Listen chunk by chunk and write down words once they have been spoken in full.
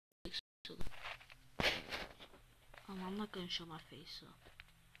I'm not gonna show my face, so.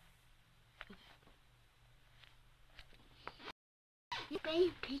 You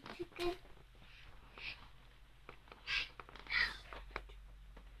playing pizza again?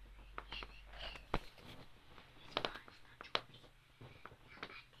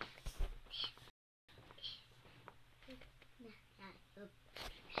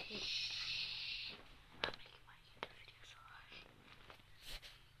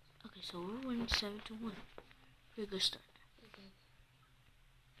 Okay, so we're winning 7-1. Pretty good start.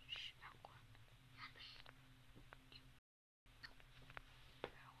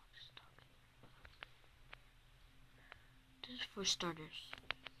 This is for starters.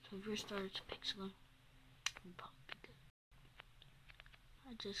 So if your starters pick someone, it'll probably be good.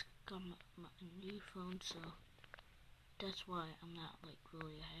 I just got my new phone, so that's why I'm not like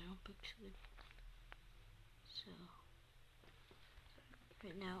really ahead on Pixel. So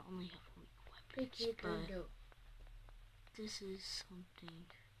right now I only have weak weapons, but this is something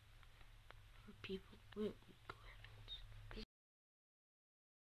for people with weak weapons.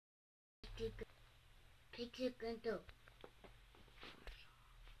 Pixel gun.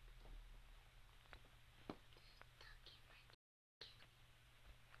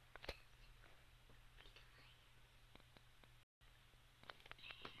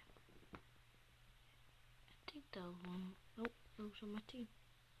 I think that was one. Nope, those are my team.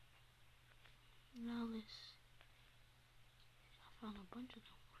 Now let's. I found a bunch of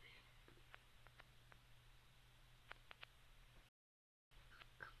them over here.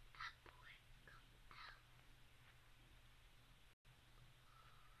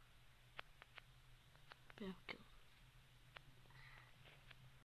 Bam, kill.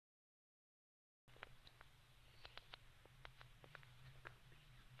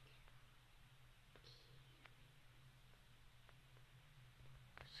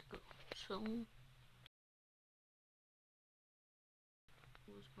 Let's go. So,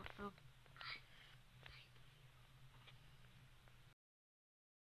 where's my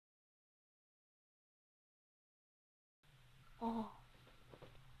oh.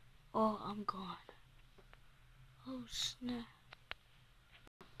 Oh, I'm gone. Oh snap.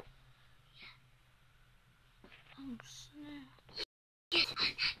 Oh snap.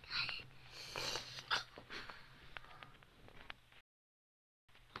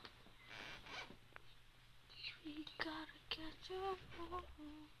 We gotta catch up.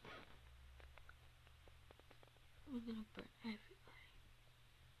 We're gonna burn everybody.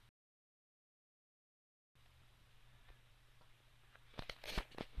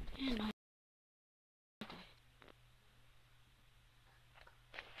 And I'm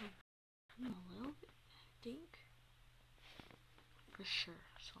a little bit, I think. For sure,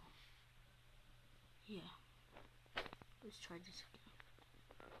 so. Yeah. Let's try this again.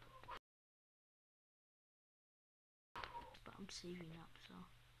 But I'm saving up, so.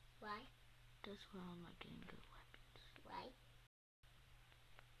 Why? That's why I'm not getting good weapons. Why?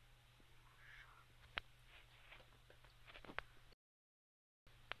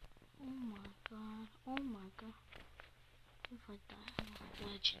 Oh my god. Oh my god. If I die, I'm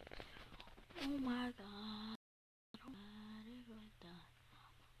a legend. Oh my god. Oh my god. If I die,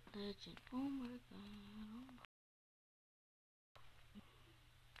 legend. Oh my god. Oh my.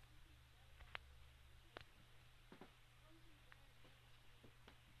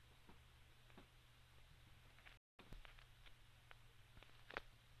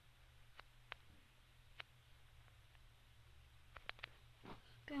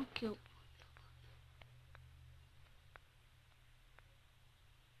 Thank you.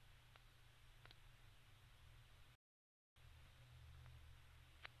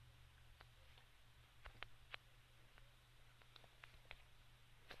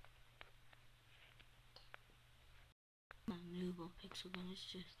 My new pixel gun is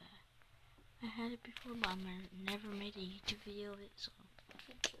just that. I had it before, but I never made a YouTube video of it, so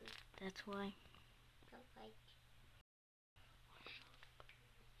that's why.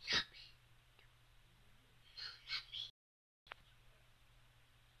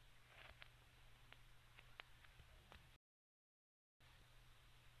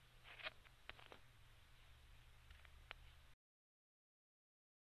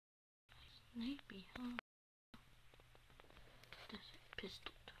 Maybe, huh? That's a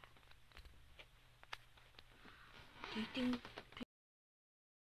pistol. Do you think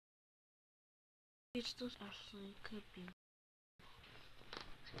pistols actually could be?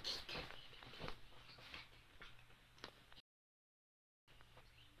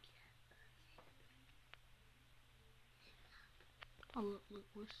 Oh look,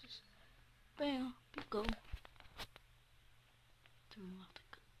 what's this? Bam, go. Threw him off the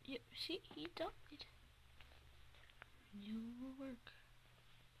gun. Yep, see, he died. You will work.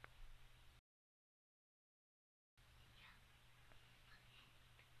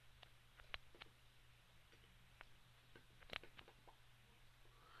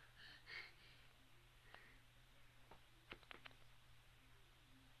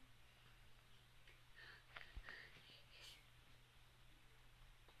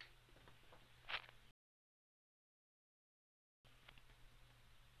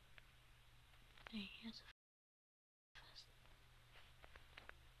 Hey, here's a fast.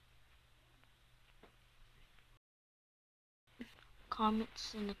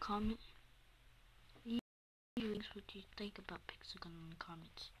 Comments in the comment. Leave what you think about Pixel Gun in the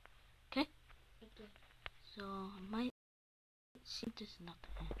comments. Okay? Okay. So I might see this is not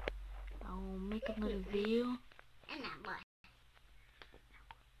the end. I will make another video. And that one.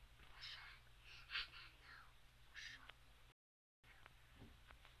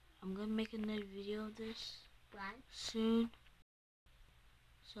 I'm gonna make another video of this One. soon.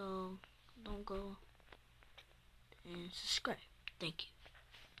 So don't go and subscribe. Thank you.